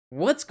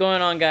What's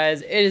going on,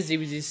 guys? It is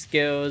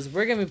DBZSkills.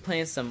 We're gonna be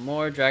playing some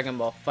more Dragon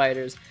Ball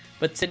FighterZ,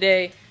 but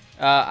today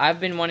I've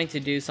been wanting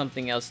to do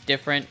something else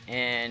different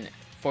and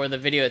for the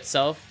video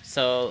itself,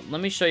 so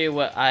let me show you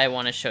what I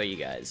want to show you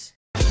guys.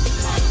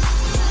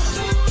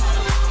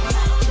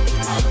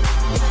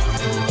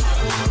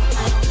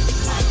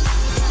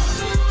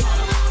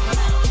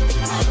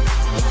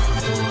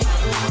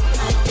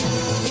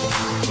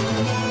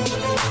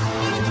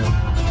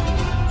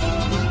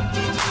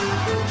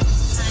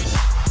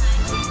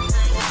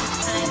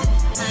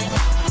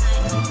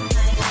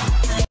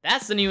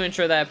 That's the new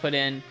intro that I put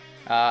in.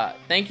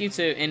 Thank you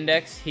to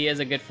Index. He is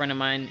a good friend of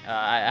mine.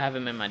 I have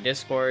him in my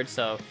Discord,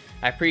 so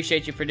I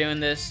appreciate you for doing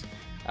this.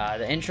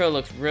 The intro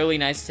looks really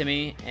nice to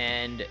me,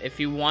 and if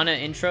you want an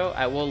intro,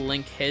 I will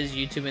link his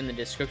YouTube in the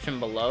description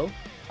below.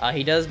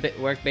 He does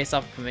work based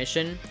off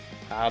commission,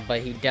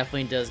 but he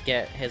definitely does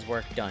get his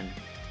work done.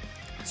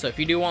 So if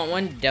you do want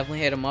one, definitely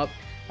hit him up.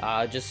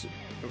 Just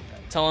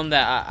tell him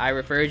that I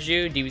referred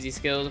you,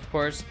 DBZSkills of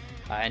course,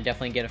 and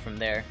definitely get it from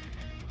there.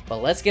 But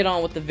let's get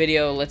on with the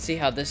video. Let's see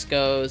how this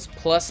goes.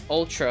 Plus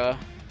Ultra.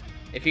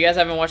 If you guys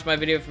haven't watched my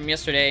video from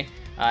yesterday,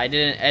 I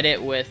did an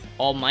edit with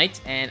All Might,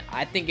 and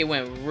I think it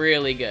went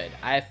really good.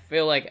 I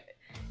feel like,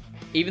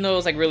 even though it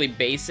was like really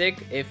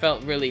basic, it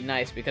felt really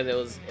nice because it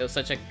was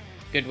such a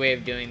good way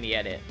of doing the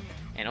edit,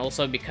 and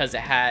also because it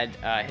had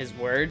his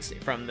words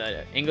from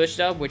the English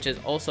dub, which is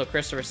also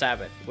Christopher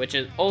Sabat, which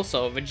is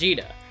also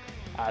Vegeta.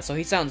 So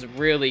he sounds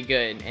really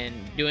good, and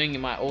doing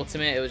my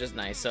ultimate, it was just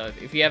nice. So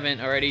if you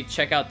haven't already,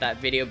 check out that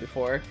video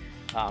before,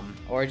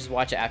 or just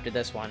watch it after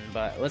this one.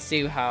 But let's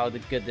see how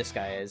good this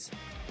guy is.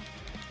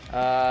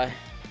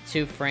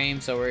 2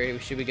 frames, so we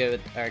should be good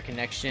with our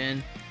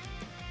connection.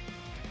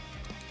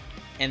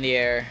 In the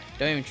air,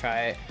 don't even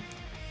try it.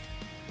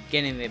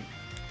 Get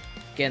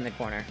in the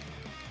corner.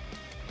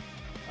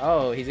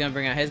 Oh, he's gonna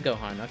bring out his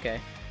Gohan.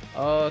 Okay.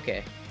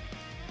 Okay.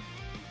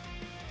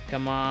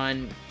 Come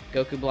on,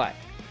 Goku Black.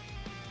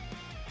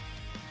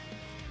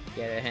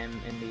 Get him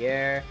in the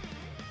air.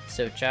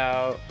 Switch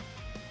out.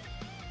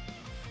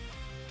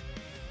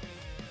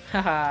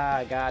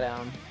 Haha, got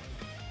him.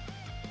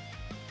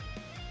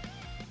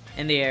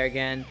 In the air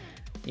again.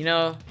 You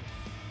know,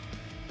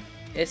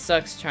 it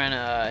sucks trying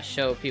to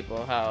show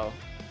people how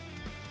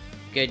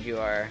good you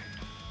are.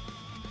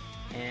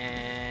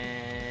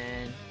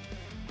 And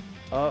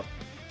oh,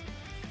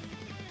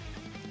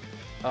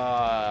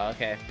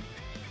 okay.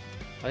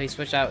 Oh, he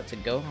switched out to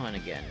Gohan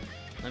again.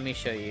 Let me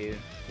show you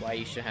why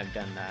you should have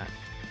done that.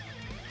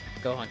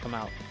 Gohan, come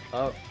out.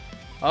 Oh.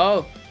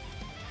 Oh!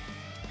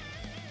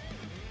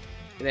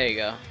 There you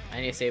go.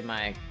 I need to save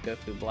my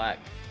Goku Black.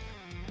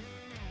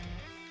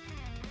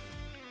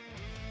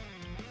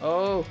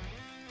 Oh!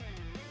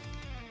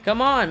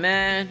 Come on,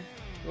 man!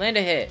 Land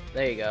a hit.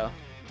 There you go.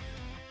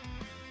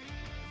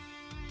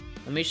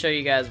 Let me show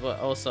you guys what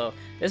also...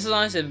 This is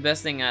honestly the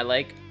best thing I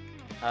like.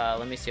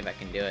 Let me see if I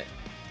can do it.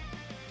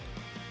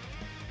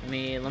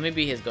 Let me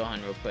be his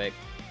Gohan real quick.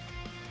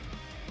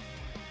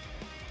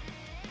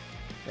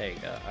 There you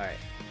go. Alright.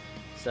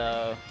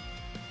 So,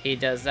 he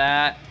does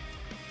that.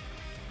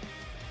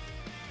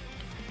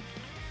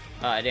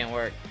 Oh, it didn't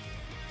work.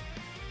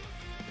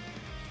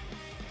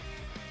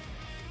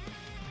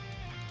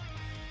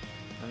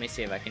 Let me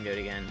see if I can do it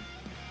again.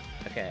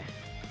 Okay.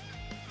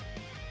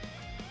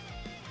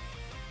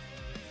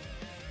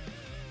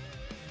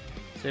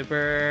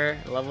 Super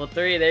level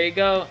 3. There you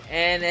go.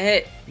 And it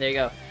hit. There you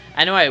go.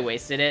 I know I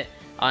wasted it,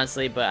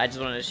 honestly, but I just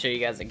wanted to show you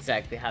guys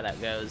exactly how that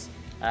goes.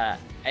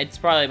 It's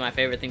probably my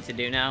favorite thing to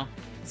do now,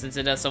 since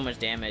it does so much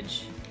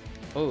damage.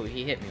 Oh,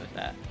 he hit me with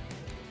that.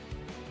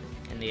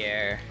 In the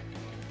air.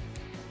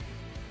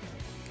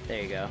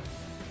 There you go.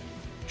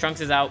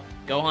 Trunks is out.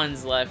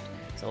 Gohan's left.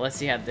 So let's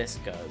see how this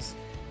goes.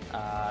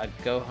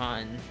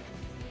 Gohan.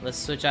 Let's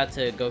switch out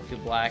to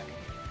Goku Black.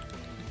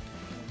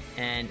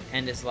 And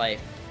end his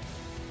life.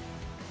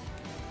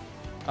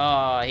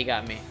 Oh, he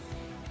got me.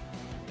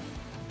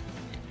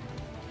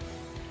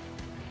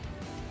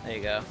 There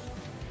you go.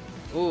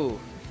 Ooh.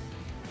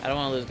 I don't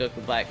want to lose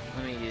Goku Black.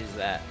 Let me use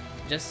that.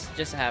 Just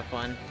to have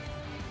fun.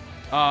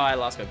 Oh, I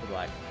lost Goku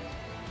Black.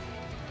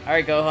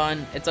 Alright,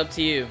 Gohan. It's up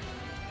to you.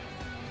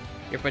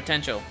 Your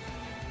potential.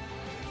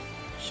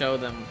 Show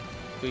them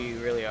who you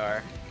really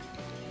are.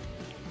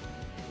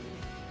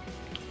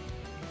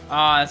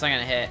 Oh, that's not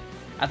gonna hit.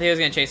 I think he was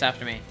gonna chase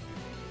after me.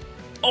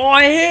 Oh,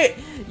 I hit!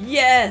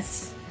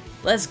 Yes!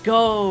 Let's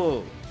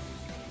go!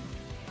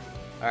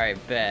 Alright,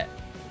 bet.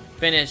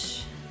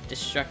 Finish.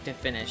 Destructive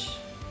finish.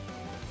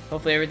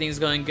 Hopefully everything's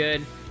going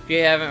good. If you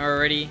haven't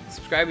already,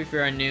 subscribe if you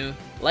are new.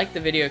 Like the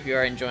video if you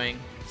are enjoying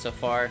so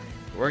far.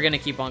 We're gonna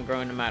keep on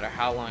growing no matter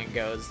how long it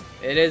goes.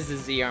 It is the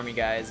Z Army,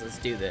 guys. Let's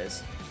do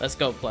this. Let's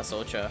go Plus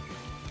Ultra.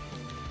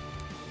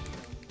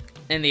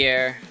 In the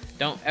air.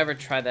 Don't ever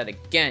try that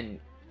again.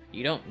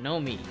 You don't know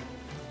me.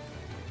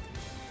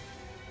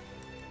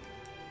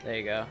 There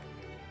you go.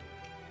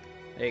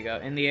 There you go.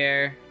 In the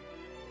air.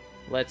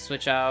 Let's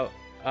switch out.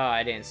 Oh,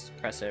 I didn't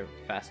press it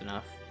fast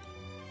enough.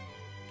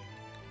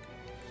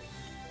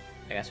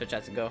 I gotta switch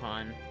out to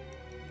Gohan.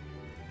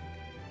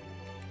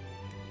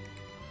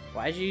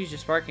 Why'd you use your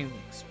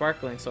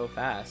sparkling so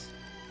fast?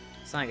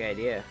 It's not a good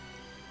idea.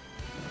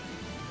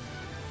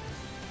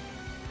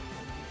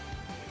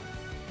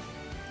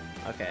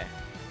 Okay.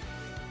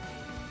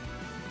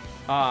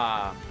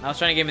 Ah, I was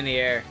trying to get him in the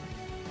air.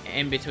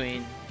 In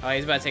between. Oh,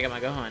 he's about to take out my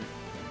Gohan.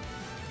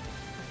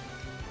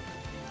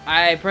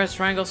 I pressed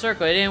triangle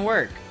circle. It didn't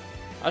work.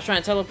 I was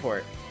trying to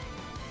teleport.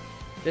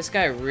 This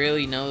guy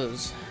really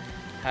knows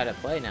how to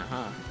play now,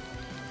 huh?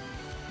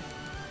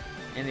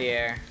 In the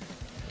air.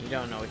 You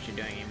don't know what you're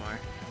doing anymore.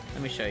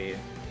 Let me show you.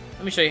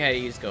 Let me show you how to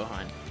use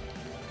Gohan.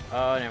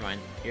 Oh, never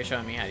mind. You're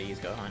showing me how to use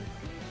Gohan.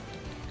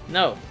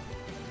 No.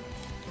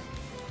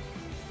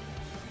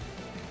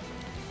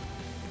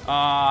 Oh,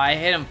 I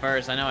hit him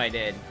first. I know I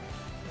did.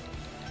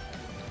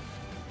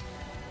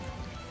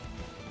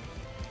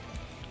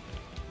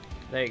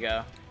 There you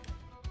go.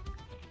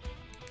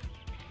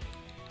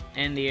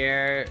 In the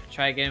air.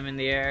 Try to get him in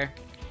the air.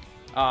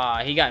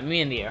 Aw, he got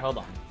me in the air. Hold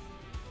on.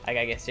 I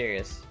gotta get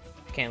serious.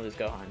 I can't lose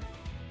Gohan.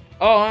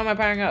 Oh, how am I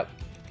powering up?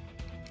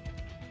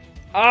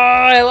 Oh,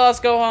 I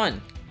lost Gohan.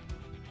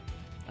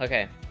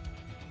 Okay.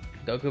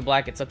 Goku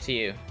Black, it's up to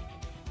you.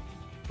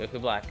 Goku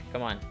Black,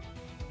 come on.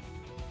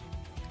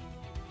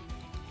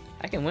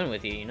 I can win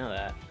with you, you know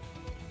that.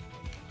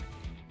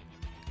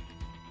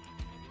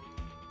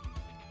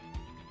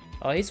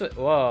 Oh,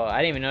 whoa,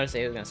 I didn't even notice that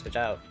he was gonna switch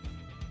out.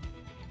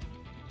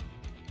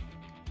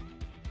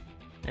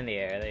 In the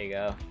air, there you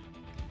go.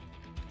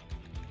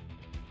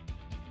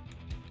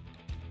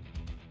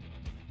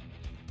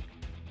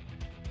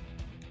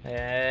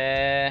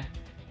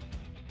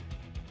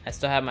 I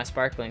still have my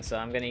sparkling, so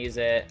I'm gonna use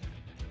it.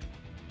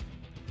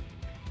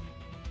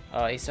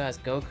 Oh, he still has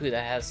Goku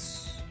that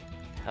has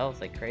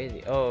health like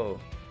crazy. Oh.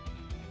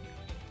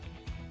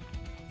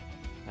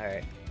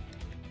 Alright.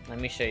 Let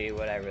me show you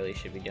what I really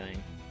should be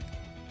doing.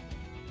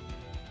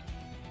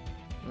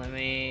 Let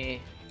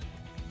me...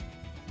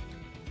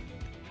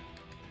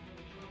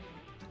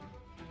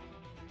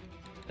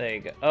 There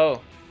you go.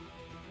 Oh!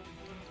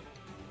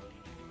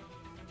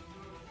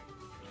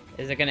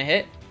 Is it gonna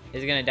hit?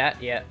 Is it gonna die?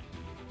 Yeah.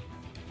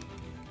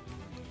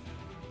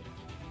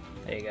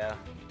 There you go.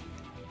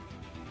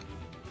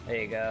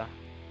 There you go.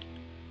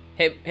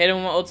 Hit him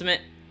with ultimate.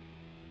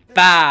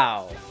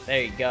 Bow!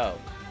 There you go.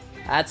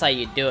 That's how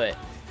you do it.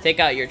 Take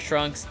out your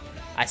Trunks.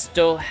 I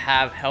still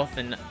have health,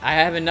 and I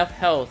have enough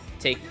health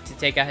to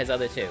take out his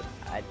other two.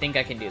 I think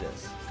I can do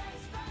this.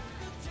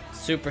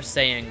 Super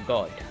Saiyan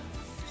God.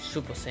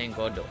 Super Saiyan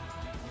God.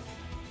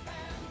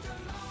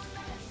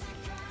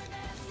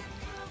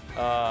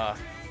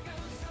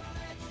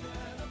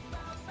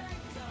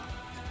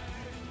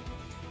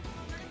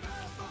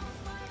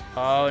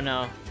 Oh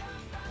no.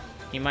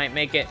 He might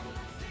make it.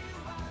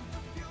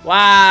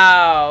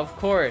 Wow, of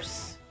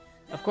course.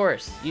 Of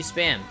course, you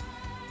spam.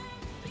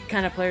 The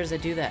kind of players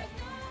that do that.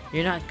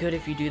 You're not good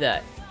if you do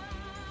that.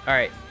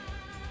 Alright.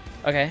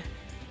 Okay.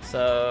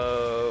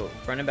 So,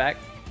 running back.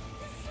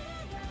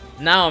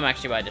 Now I'm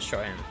actually about to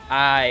destroy him.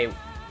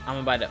 I'm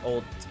about to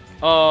ult.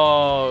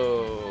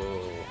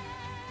 Oh.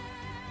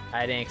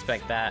 I didn't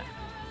expect that.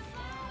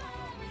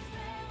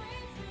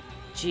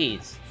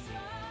 Jeez.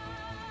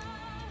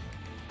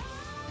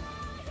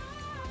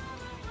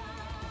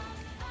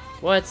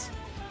 What?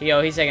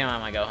 Yo, he's taking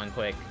out my Gohan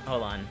quick.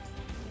 Hold on.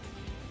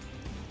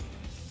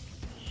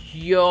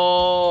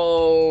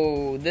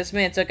 Yo, this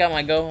man took out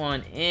my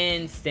Gohan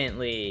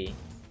instantly.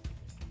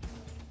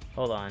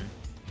 Hold on.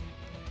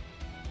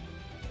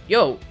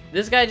 Yo,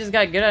 this guy just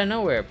got good out of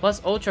nowhere.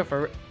 Plus Ultra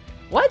for...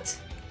 What?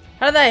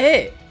 How did that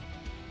hit?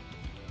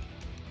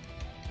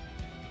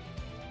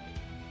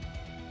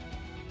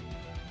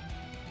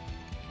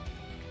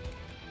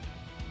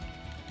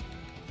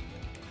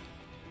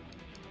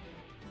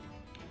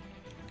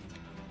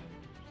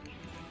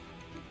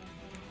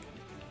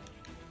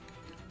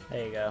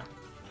 There you go.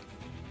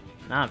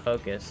 Not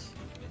focus.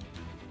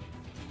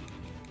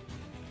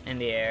 In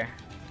the air.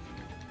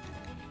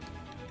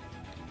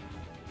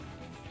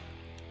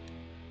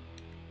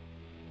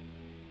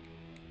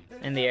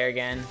 In the air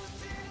again.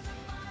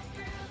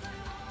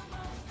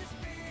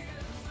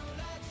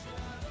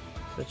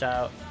 Switch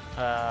out.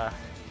 There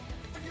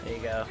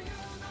you go.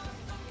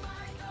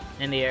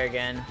 In the air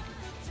again.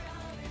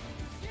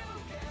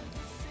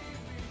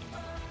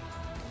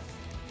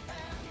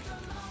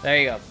 There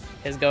you go.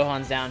 His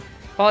Gohan's down.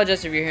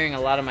 Apologize if you're hearing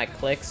a lot of my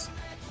clicks.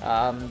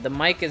 The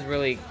mic is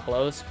really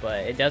close,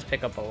 but it does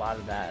pick up a lot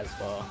of that as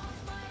well.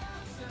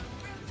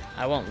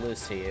 I won't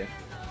lose to you.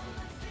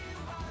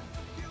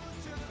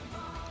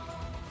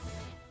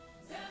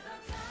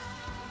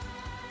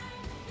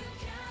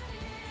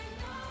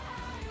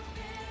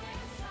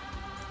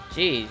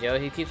 Jeez, yo,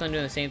 he keeps on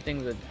doing the same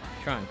thing with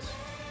Trunks.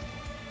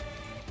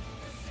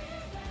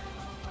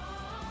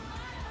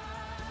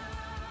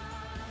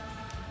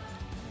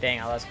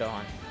 Dang, I lost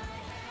Gohan.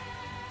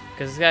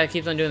 Because this guy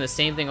keeps on doing the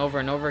same thing over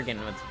and over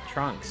again with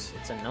Trunks.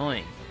 It's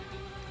annoying.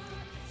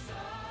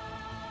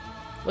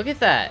 Look at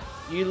that.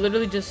 You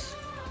literally just...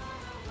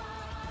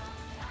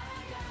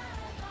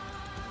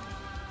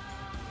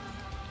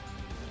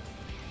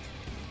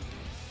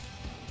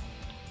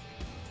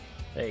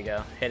 There you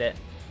go. Hit it.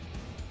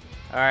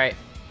 Alright.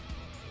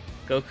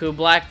 Goku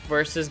Black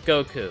versus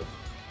Goku.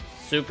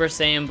 Super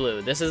Saiyan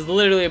Blue. This is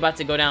literally about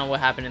to go down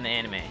what happened in the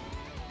anime.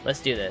 Let's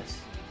do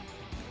this.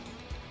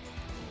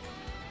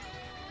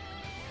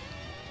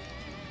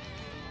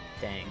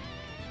 Dang.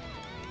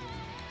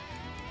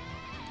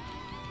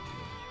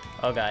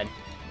 Oh god.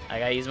 I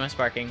gotta use my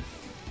sparking.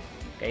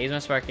 Gotta use my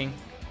sparking.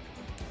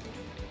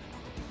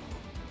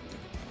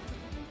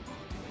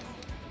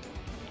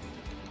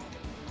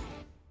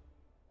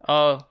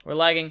 Oh, we're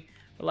lagging.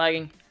 We're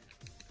lagging.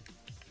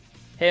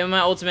 Hit with my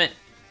ultimate.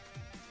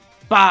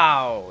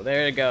 Bow!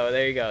 There you go.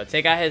 There you go.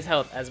 Take out his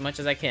health as much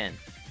as I can.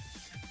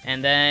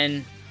 And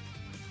then...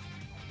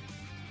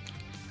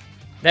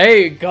 There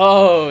you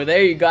go.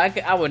 There you go.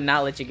 I would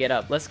not let you get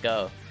up. Let's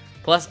go.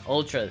 Plus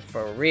Ultra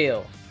for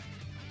real.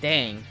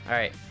 Dang.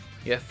 Alright.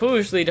 You have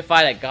foolishly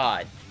defied a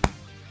god.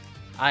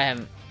 I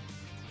am...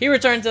 He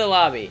returned to the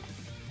lobby.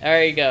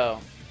 There you go.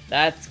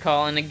 That's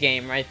calling a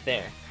game right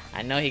there.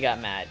 I know he got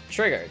mad.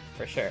 Triggered,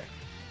 for sure.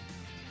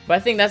 But I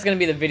think that's going to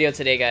be the video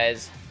today,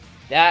 guys.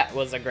 That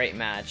was a great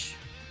match.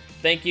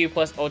 Thank you,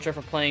 Plus Ultra,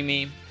 for playing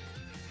me.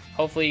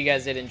 Hopefully you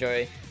guys did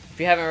enjoy. If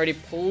you haven't already,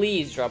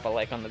 please drop a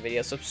like on the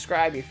video.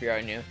 Subscribe if you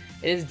are new.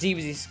 It is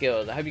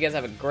DBZSkills. I hope you guys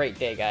have a great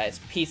day, guys.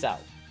 Peace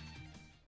out.